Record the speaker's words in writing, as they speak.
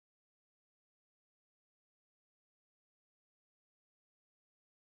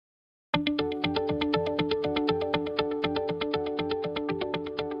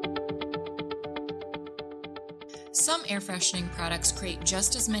Some air freshening products create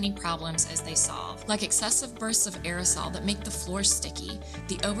just as many problems as they solve, like excessive bursts of aerosol that make the floor sticky,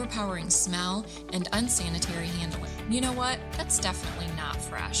 the overpowering smell, and unsanitary handling. You know what? That's definitely not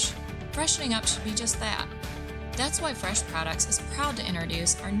fresh. Freshening up should be just that. That's why Fresh Products is proud to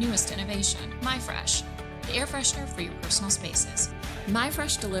introduce our newest innovation, Myfresh, the air freshener for your personal spaces.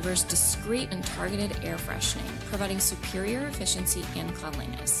 Myfresh delivers discreet and targeted air freshening, providing superior efficiency and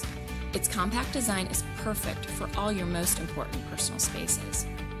cleanliness. Its compact design is perfect for all your most important personal spaces.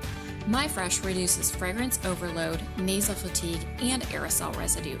 Myfresh reduces fragrance overload, nasal fatigue, and aerosol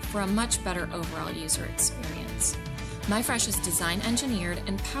residue for a much better overall user experience. Myfresh is design engineered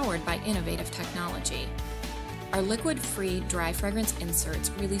and powered by innovative technology. Our liquid-free dry fragrance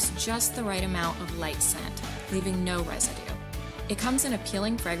inserts release just the right amount of light scent, leaving no residue. It comes in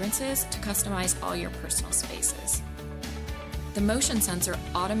appealing fragrances to customize all your personal spaces. The motion sensor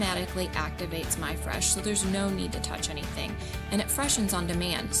automatically activates Myfresh, so there's no need to touch anything, and it freshens on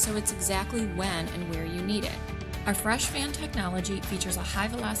demand, so it's exactly when and where you need it. Our freshFan technology features a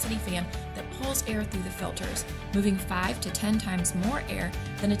high-velocity fan that pulls air through the filters, moving 5 to 10 times more air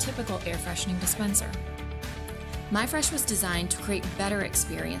than a typical air freshening dispenser. Myfresh was designed to create better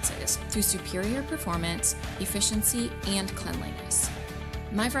experiences through superior performance, efficiency, and cleanliness.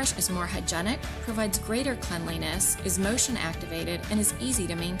 Myfresh is more hygienic, provides greater cleanliness, is motion activated, and is easy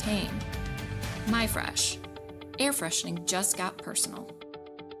to maintain. Myfresh. Air freshening just got personal.